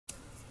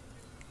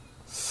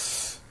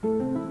I'm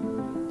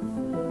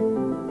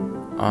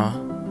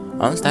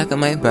stacking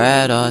my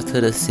bread off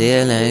to the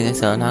ceiling and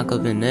so knock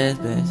up in this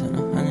bitch.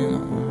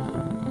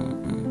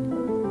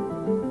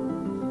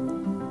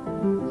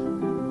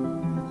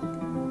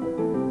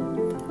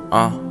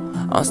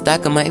 I'm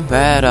stacking my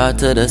bread up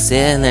to the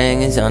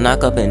ceiling and so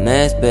knock up in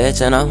this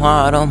bitch. And I'm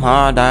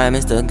hard,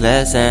 diamonds still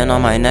glisten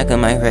on my neck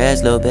and my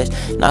wrist, little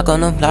bitch. Knock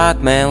on the block,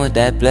 man, with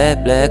that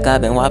blick.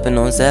 I've been whopping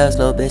on cells,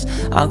 little bitch.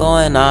 I'm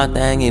going out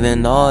thing,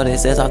 even though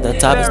this is off the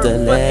top, it's the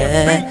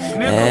lid.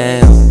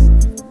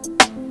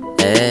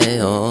 Hey,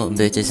 oh,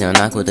 bitches, you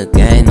knock with the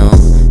gang, no.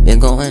 Been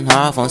going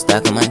off on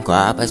stacking my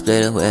guap, I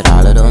split it with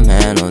all of them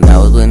handles. That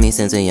was with me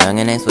since a young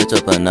and they switch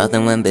up for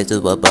nothing when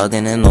bitches were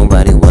bugging and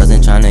nobody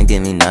wasn't trying to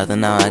give me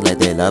nothing. Now I act like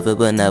they love it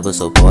but never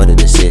supported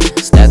the shit.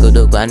 Stack of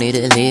the guap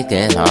needed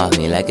leaking off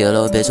me like your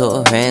little bitch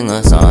with a ring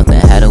or something.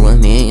 Had her with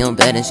me in your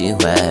bed and she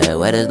wet.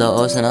 Wet as the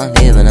ocean, I'm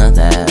leaving her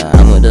there.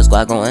 I'm with the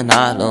squad going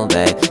hard, little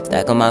babe.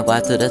 Stacking my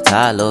guap to the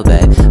top, little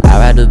babe. I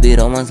ride the beat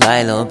on one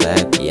slide, little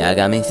babe. Yeah, I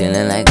got me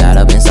feeling like God.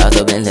 I've been sauced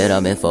up, been lit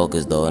up, been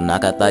focused though.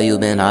 Knock, I thought you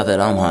been off it,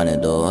 I'm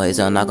haunted though. It's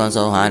a knock, I'm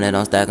so haunted,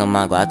 I'm stacking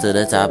my guap to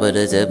the top of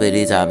the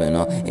tippity topping,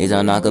 no. It's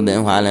a knock, I've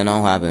been wildin',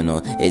 I'm hopping, no.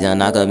 It's a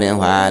knock, I've been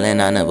wildin',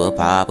 I never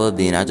pop a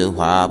beat, I just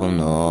whop 'em,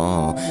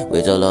 no.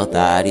 With your little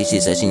thotty, she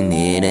said she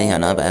need it,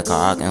 and I'm back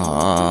cocking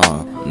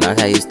her. Knock,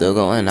 how you still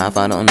going off,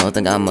 I don't know,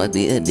 think I must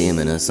be a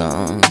demon or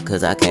something.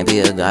 Cause I can't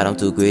be a god, I'm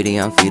too greedy,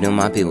 I'm feeding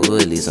my people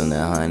with at least on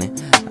that honey.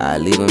 I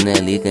leave them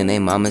there leaking, they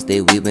mama stay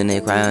weeping,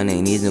 they cry on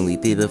their knees, and we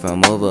peeping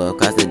from over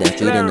across the damn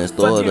street in the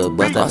store. The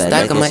bus stop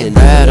stacking my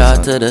bread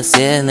up to the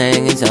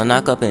ceiling, and so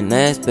knock up in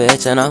this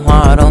bitch. And I'm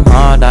hard,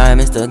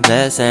 diamonds still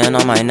glisten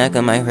on my neck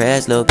and my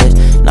wrist, little bitch.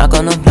 Knock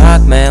on the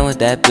block, man, with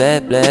that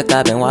blick.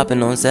 I've been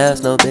whopping on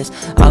cells, little bitch.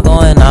 I'm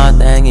going out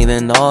thing,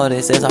 even though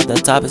this is off the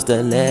top, it's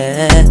the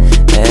lid.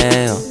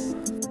 Yeah.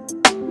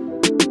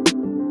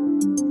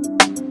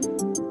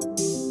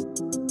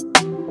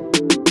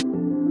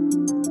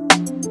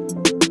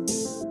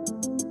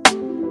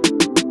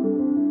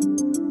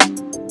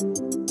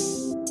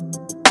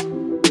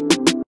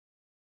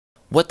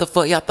 What the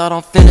fuck, y'all thought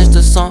I'm finished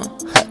the song?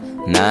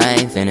 Nah, I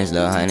ain't finished,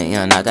 lil' honey.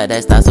 Young knock got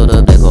that style, so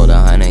the blick hold a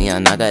honey.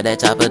 Young knock got that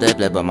chopper, the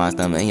flip on my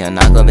stomach. Young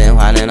knock been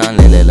wildin' on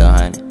Lily, lil'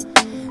 honey.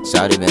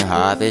 Shawty been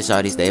hard for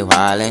shawty stay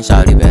wildin'.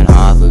 Shawty been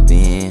hard for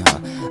being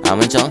her. I'm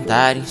with your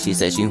thotty, she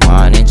said she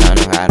wantin',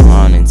 tryna ride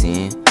on the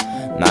team.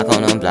 Knock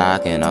on the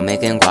block and I'm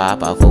making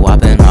guap off for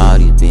whopping all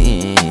these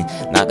beans.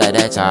 Knock got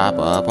that chopper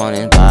up on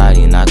his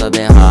body. Knock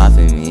been hard for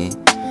me.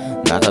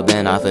 Knock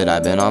been off it, I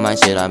been on my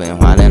shit, I been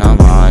wildin',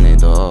 I'm on it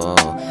though.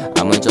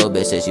 I'm with your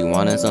bitch, said she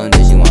wanted some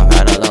dish, she want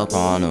right all up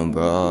on her,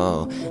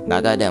 bro. Now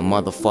I got that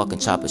motherfucking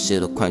chopper,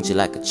 shit'll crunchy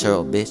like a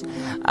churro, bitch.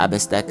 I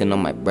been stacking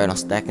on my bread, I'm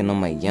stacking on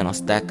my yen, I'm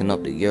stacking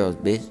up the euros,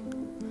 bitch.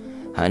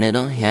 100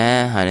 on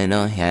here,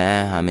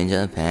 I'm in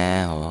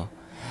Japan, oh.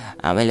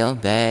 I'm in your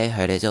babe,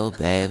 heard it's your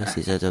babe, but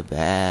she's such a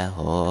bad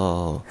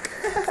hoe.